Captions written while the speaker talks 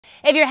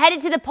If you're headed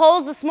to the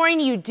polls this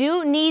morning, you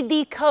do need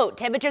the coat.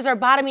 Temperatures are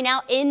bottoming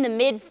out in the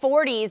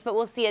mid-40s, but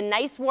we'll see a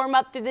nice warm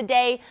up through the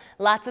day.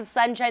 Lots of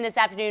sunshine this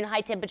afternoon.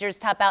 High temperatures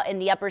top out in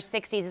the upper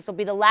 60s. This will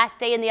be the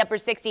last day in the upper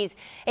 60s.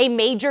 A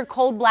major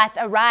cold blast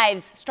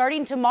arrives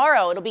starting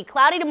tomorrow. It'll be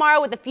cloudy tomorrow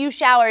with a few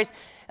showers.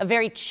 A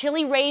very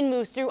chilly rain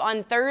moves through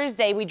on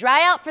Thursday. We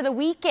dry out for the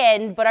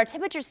weekend, but our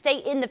temperatures stay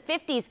in the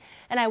 50s.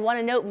 And I want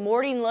to note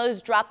morning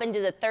lows drop into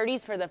the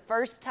 30s for the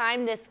first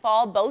time this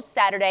fall, both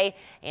Saturday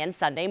and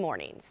Sunday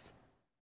mornings.